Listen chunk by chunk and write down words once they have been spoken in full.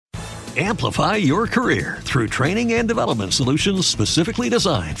Amplify your career through training and development solutions specifically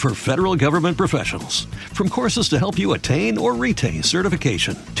designed for federal government professionals. From courses to help you attain or retain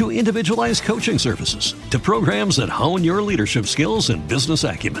certification, to individualized coaching services, to programs that hone your leadership skills and business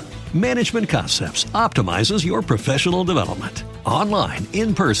acumen, Management Concepts optimizes your professional development. Online,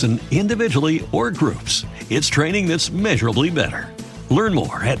 in person, individually, or groups, it's training that's measurably better. Learn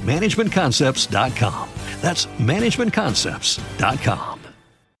more at managementconcepts.com. That's managementconcepts.com.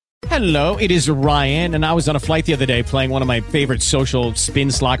 Hello, it is Ryan, and I was on a flight the other day playing one of my favorite social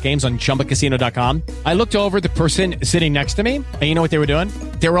spin slot games on ChumbaCasino.com. I looked over at the person sitting next to me, and you know what they were doing?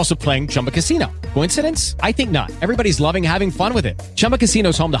 They were also playing Chumba Casino. Coincidence? I think not. Everybody's loving having fun with it. Chumba Casino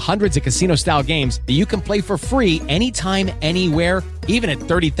is home to hundreds of casino-style games that you can play for free anytime, anywhere, even at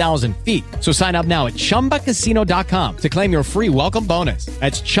 30,000 feet. So sign up now at ChumbaCasino.com to claim your free welcome bonus.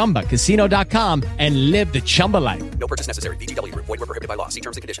 That's ChumbaCasino.com and live the Chumba life. No purchase necessary. VGW. Void where prohibited by law. See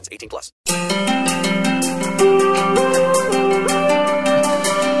terms and conditions. 18+.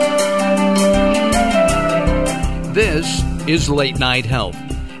 This is Late Night Health.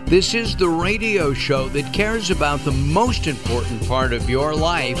 This is the radio show that cares about the most important part of your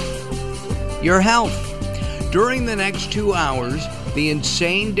life, your health. During the next 2 hours, the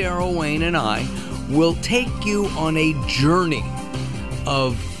insane Daryl Wayne and I will take you on a journey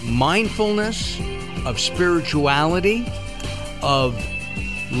of mindfulness, of spirituality, of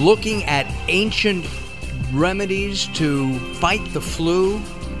looking at ancient remedies to fight the flu,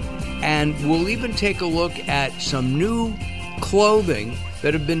 and we'll even take a look at some new clothing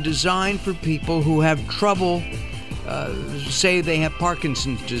that have been designed for people who have trouble, say they have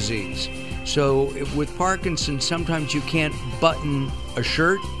Parkinson's disease. So with Parkinson's, sometimes you can't button a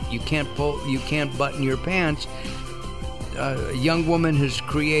shirt, you can't button your pants. A young woman has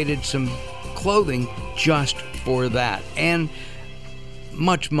created some clothing just for that, and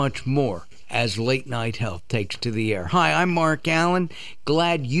much, much more as Late Night Health takes to the air. Hi, I'm Mark Allen.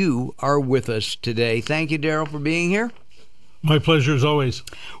 Glad you are with us today. Thank you, Daryl, for being here. My pleasure as always.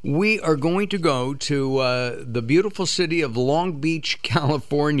 We are going to go to the beautiful city of Long Beach,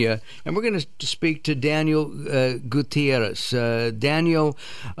 California, and we're going to speak to Daniel Gutierrez. Daniel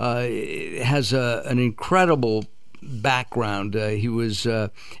has an incredible background. He was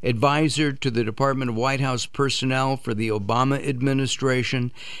advisor to the Department of White House personnel for the Obama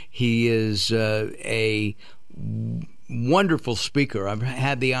administration. He is a wonderful speaker. I've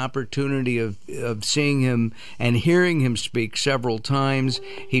had the opportunity of seeing him and hearing him speak several times.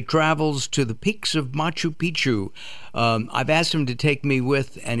 He travels to the peaks of Machu Picchu. I've asked him to take me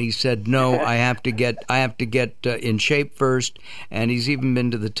with, and he said no. I have to get in shape first. And he's even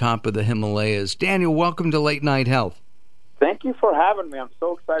been to the top of the Himalayas. Daniel, welcome to Late Night Health. Thank you for having me. I'm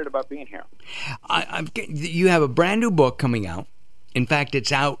so excited about being here. You have a brand new book coming out. In fact,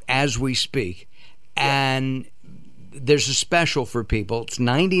 it's out as we speak, and there's a special for people. It's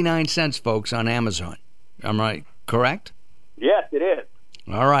 99 cents, folks, on Amazon. I'm right, correct? Yes, it is.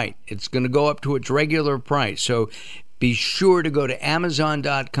 All right. It's going to go up to its regular price. So be sure to go to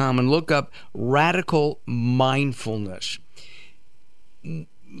Amazon.com and look up Radical Mindfulness.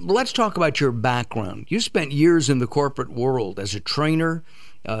 Let's talk about your background. You spent years in the corporate world as a trainer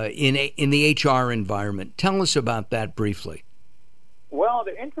in the HR environment. Tell us about that briefly. Well,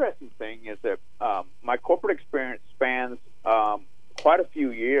 the interesting thing is that my corporate experience spans quite a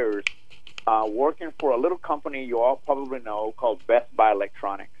few years working for a little company you all probably know called Best Buy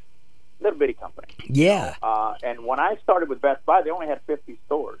Electronics. Little bitty company. Yeah. And when I started with Best Buy, they only had 50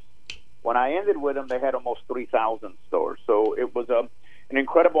 stores. When I ended with them, they had almost 3,000 stores. So it was an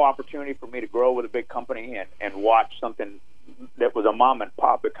incredible opportunity for me to grow with a big company and watch something that was a mom and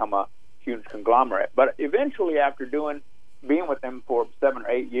pop become a huge conglomerate. But eventually, after being with them for 7 or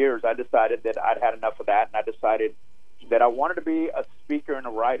 8 years, I decided that I'd had enough of that, and I decided that I wanted to be a speaker and a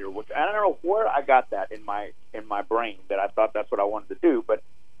writer, which I don't know where I got that in my brain, that I thought that's what I wanted to do. But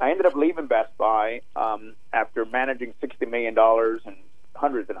I ended up leaving Best Buy after managing $60 million and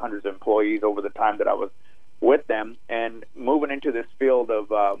hundreds of employees over the time that I was with them, and moving into this field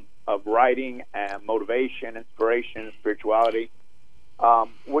of writing and motivation, inspiration, spirituality,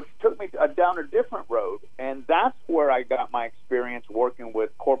 which took me down a different road. And that's where I got my experience working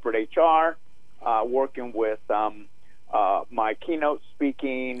with corporate HR, working with my keynote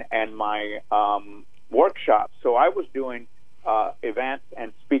speaking and my workshops. So I was doing events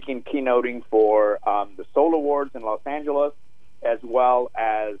and speaking, keynoting for the Soul Awards in Los Angeles, as well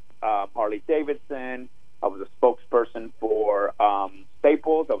as Harley Davidson. I was a spokesperson for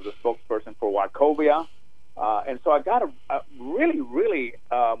Staples. I was a spokesperson for Wachovia. And so I got a really, really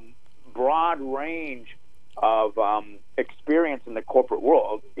broad range of experience in the corporate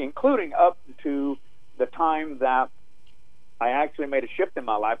world. including up to the time that I actually made a shift in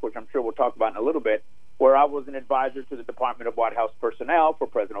my life, which I'm sure we'll talk about in a little bit, where I was an advisor to the Department of White House Personnel for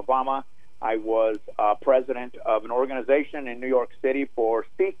President Obama. I was president of an organization in New York City for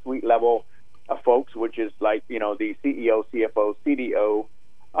C-suite level folks, which is like, the CEO, CFO, CDO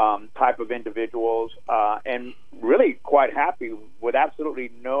type of individuals, and really quite happy with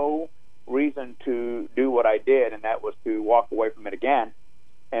absolutely no reason to do what I did, and that was to walk away from it again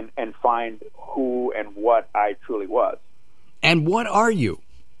and find who and what I truly was. And what are you?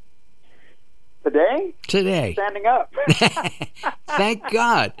 Today? Standing up. Thank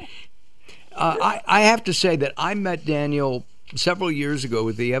God. I have to say that I met Daniel several years ago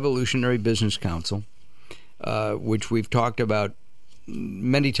with the Evolutionary Business Council, which we've talked about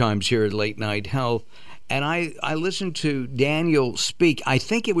many times here at Late Night Health. And I listened to Daniel speak. I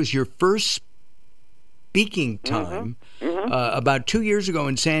think it was your first speaking time about 2 years ago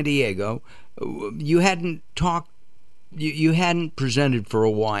in San Diego. You hadn't talked, you hadn't presented for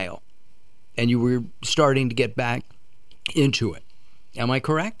a while, and you were starting to get back into it. Am I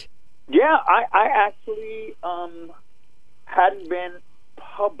correct? Yeah, I actually hadn't been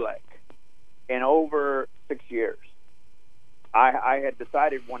public in over 6 years. I had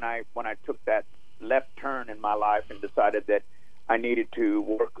decided when I took that left turn in my life and decided that I needed to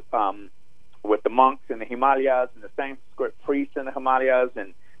work with the monks in the Himalayas and the Sanskrit priests in the Himalayas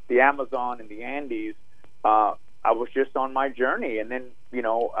and the Amazon and the Andes. I was just on my journey, and then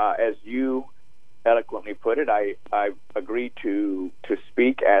as you eloquently put it, I agreed to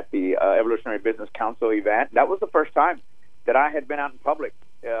speak at the Evolutionary Business Council event. That was the first time that I had been out in public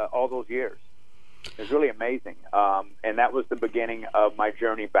all those years. It was really amazing, and that was the beginning of my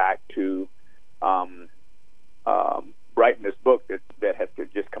journey back to writing this book that has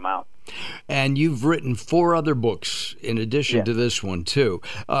just come out. And you've written 4 other books in addition to this one too.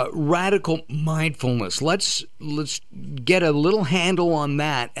 Radical Mindfulness. Let's get a little handle on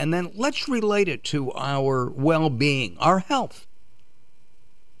that, and then let's relate it to our well-being, our health.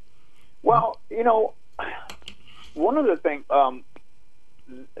 Well, one of the things,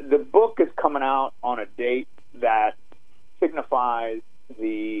 the book is coming out on a date that signifies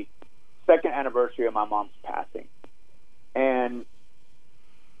the 2nd anniversary of my mom's passing. And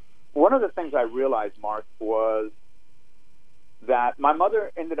one of the things I realized, Mark, was that my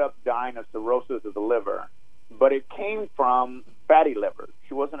mother ended up dying of cirrhosis of the liver, but it came from fatty liver.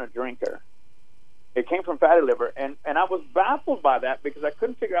 She wasn't a drinker. It came from fatty liver, and I was baffled by that because I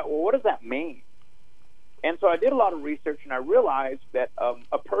couldn't figure out, well, what does that mean? And so I did a lot of research, and I realized that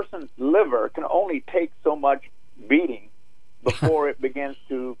a person's liver can only take so much beating before it begins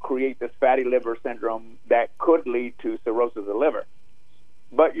to create this fatty liver syndrome that could lead to cirrhosis of the liver.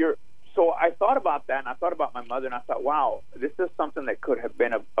 So I thought about that, and I thought about my mother, and I thought, wow, this is something that could have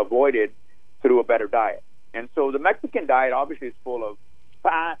been avoided through a better diet. And so the Mexican diet obviously is full of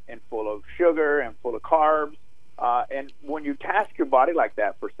fat and full of sugar and full of carbs. And when you task your body like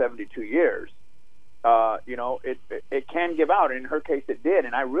that for 72 years, it can give out. And in her case, it did.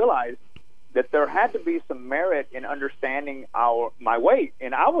 And I realized that there had to be some merit in understanding my weight,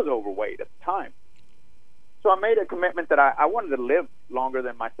 and I was overweight at the time. So I made a commitment that I wanted to live longer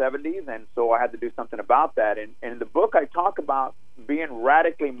than my 70s, and so I had to do something about that. And in the book, I talk about being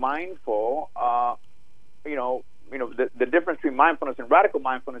radically mindful. The difference between mindfulness and radical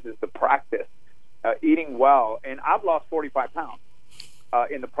mindfulness is the practice, eating well. And I've lost 45 pounds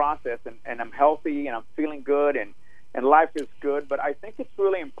in the process, and I'm healthy, and I'm feeling good, and life is good. But I think it's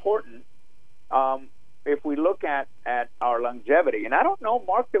really important if we look at our longevity. And I don't know,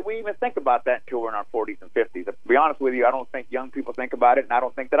 Mark, that we even think about that until we're in our 40s and 50s. To be honest with you, I don't think young people think about it, and I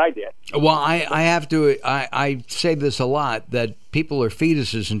don't think that I did. Well, I have to, I say this a lot, that people are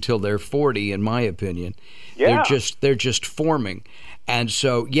fetuses until they're 40, in my opinion. Yeah. They're just forming. And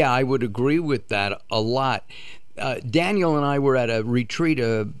so, yeah, I would agree with that a lot. Daniel and I were at a retreat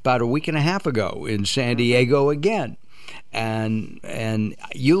about a week and a half ago in San Diego again. And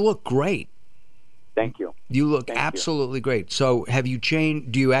you look great. Thank you. You look absolutely great. So have you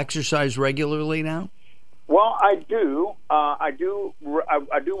changed? Do you exercise regularly now? Well, I do. I do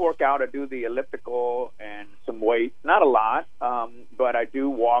work out. I do the elliptical and some weights. Not a lot, but I do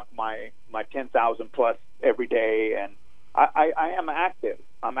walk my 10,000 plus every day, and I am active.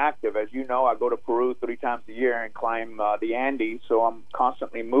 I'm active. As you know, I go to Peru 3 times a year and climb the Andes, so I'm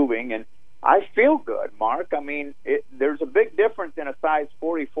constantly moving, and I feel good, Mark. I mean, there's a big difference in a size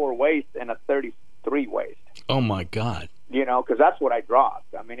 44 waist and a 33 waist. Oh, my God. Because that's what I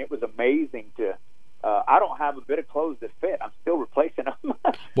dropped. I mean, it was amazing to... I don't have a bit of clothes that fit. I'm still replacing them.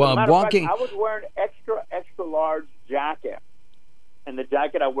 Well, I was wearing extra large jacket and the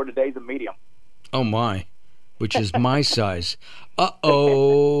jacket I wear today is a medium. Oh, my. Which is my size.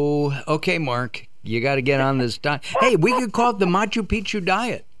 Uh-oh. Okay, Mark, you got to get on this diet. Hey, we could call it the Machu Picchu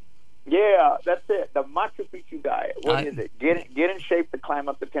diet. Yeah, that's it. The Machu Picchu diet. What is it? Get in shape to climb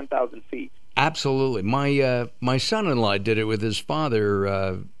up to 10,000 feet. Absolutely. My son-in-law did it with his father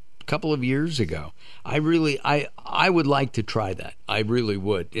a couple of years ago. I would like to try that. I really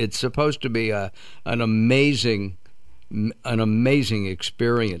would. It's supposed to be an amazing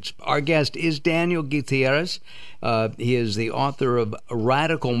experience. Our guest is Daniel Gutierrez. He is the author of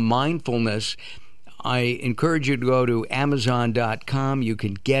Radical Mindfulness. I encourage you to go to Amazon.com. You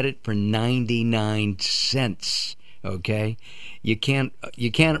can get it for 99 cents. Okay, you can't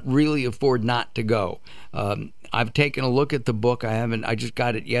really afford not to go. I've taken a look at the book. I just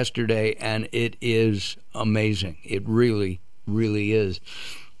got it yesterday, and it is amazing. It really, really is.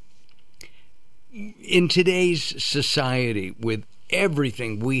 In today's society, with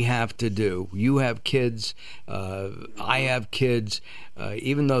everything we have to do, you have kids, I have kids,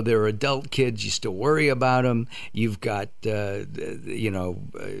 even though they're adult kids, you still worry about them. You've got, you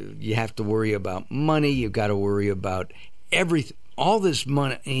have to worry about money. You've got to worry about everything, all this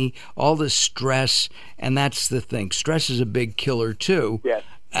money, all this stress, and that's the thing. Stress is a big killer too. Yes.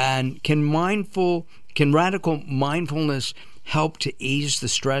 And can radical mindfulness help to ease the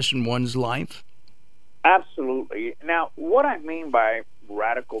stress in one's life? Absolutely. Now, what I mean by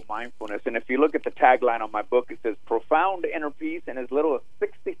radical mindfulness, and if you look at the tagline on my book, it says profound inner peace in as little as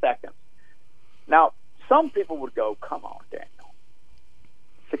 60 seconds. Now, some people would go, come on, Daniel,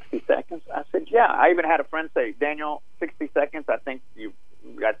 60 seconds? I said, yeah. I even had a friend say, Daniel, 60 seconds, I think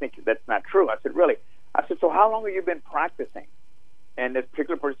that's not true. I said, really? I said, so how long have you been practicing? And this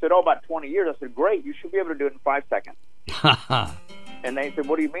particular person said, about 20 years. I said, great, you should be able to do it in 5 seconds. And they said,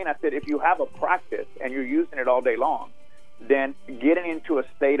 what do you mean? I said, if you have a practice and you're using it all day long, then getting into a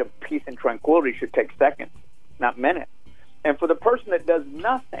state of peace and tranquility should take seconds, not minutes. And for the person that does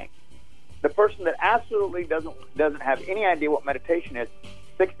nothing, the person that absolutely doesn't have any idea what meditation is,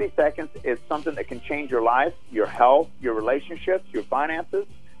 60 seconds is something that can change your life, your health, your relationships, your finances,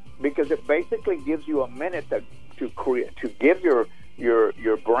 because it basically gives you a minute to give your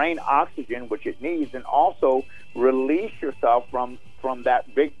brain oxygen, which it needs, and also release yourself from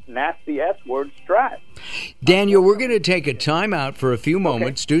that big nasty S word, stress. Daniel, we're going to take a time out for a few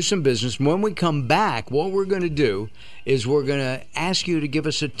moments, do some business. When we come back, what we're going to do is we're going to ask you to give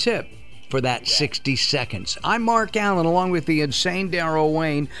us a tip for that 60 seconds. I'm Mark Allen, along with the insane Daryl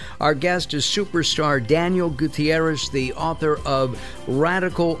Wayne. Our guest is superstar Daniel Gutierrez, the author of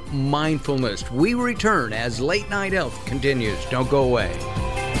Radical Mindfulness. We return as Late Night Health continues. Don't go away.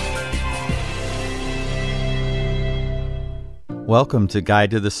 Welcome to Guide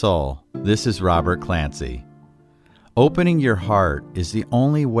to the Soul. This is Robert Clancy. Opening your heart is the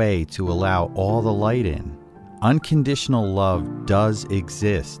only way to allow all the light in. Unconditional love does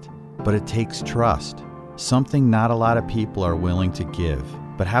exist, but it takes trust, something not a lot of people are willing to give.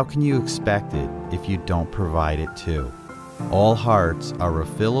 But how can you expect it if you don't provide it too? All hearts are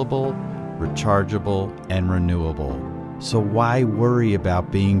refillable, rechargeable, and renewable. So why worry about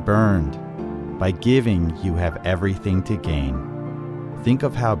being burned? By giving, you have everything to gain. Think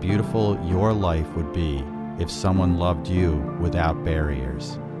of how beautiful your life would be if someone loved you without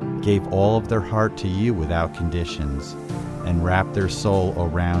barriers, gave all of their heart to you without conditions, and wrapped their soul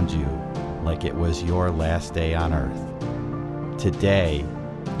around you like it was your last day on earth. Today,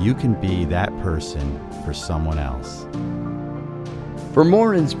 you can be that person for someone else. For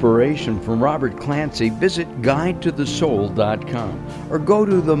more inspiration from Robert Clancy, visit GuideToTheSoul.com or go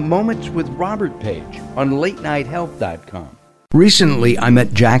to the Moments with Robert page on LateNightHealth.com. Recently, I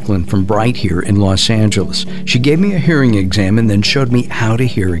met Jacqueline from Bright here in Los Angeles. She gave me a hearing exam and then showed me how to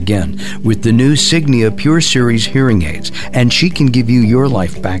hear again with the new Signia Pure Series hearing aids, and she can give you your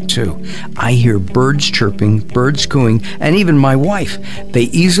life back too. I hear birds chirping, birds cooing, and even my wife. They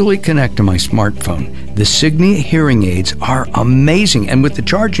easily connect to my smartphone. The Signia hearing aids are amazing, and with the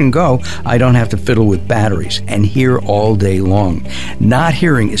charge and go, I don't have to fiddle with batteries and hear all day long. Not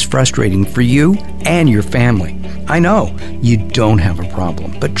hearing is frustrating for you and your family. I know you don't have a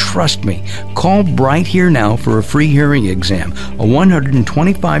problem, but trust me, call Bright Here now for a free hearing exam, a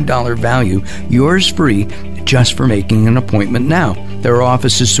 $125 value, yours free, just for making an appointment now. There are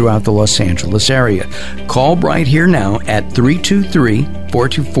offices throughout the Los Angeles area. Call Bright Here now at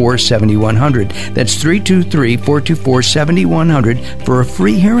 323-424-7100. That's 323-424-7100 for a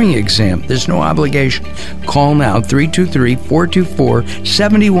free hearing exam. There's no obligation. Call now,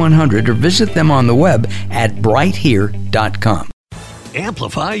 323-424-7100, or visit them on the web at brighthere.com.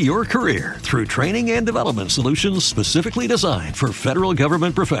 Amplify your career through training and development solutions specifically designed for federal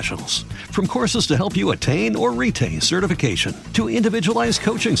government professionals. From courses to help you attain or retain certification, to individualized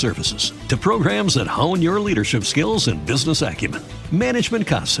coaching services, to programs that hone your leadership skills and business acumen, Management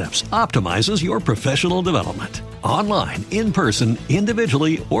Concepts optimizes your professional development. Online, in person,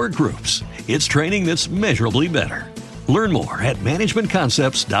 individually, or groups, it's training that's measurably better. Learn more at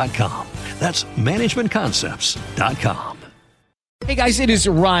managementconcepts.com. That's managementconcepts.com. Hey guys, it is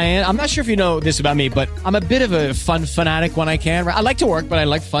Ryan. I'm not sure if you know this about me, but I'm a bit of a fun fanatic when I can. I like to work, but I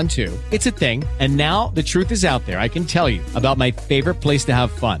like fun too. It's a thing. And now the truth is out there. I can tell you about my favorite place to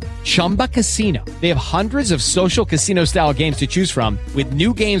have fun. Chumba Casino. They have hundreds of social casino style games to choose from with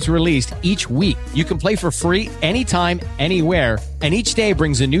new games released each week. You can play for free anytime, anywhere. And each day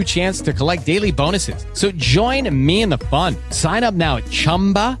brings a new chance to collect daily bonuses. So join me in the fun. Sign up now at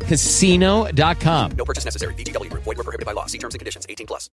ChumbaCasino.com. No purchase necessary. VGW Group. Void where prohibited by law. See terms and conditions. 18+.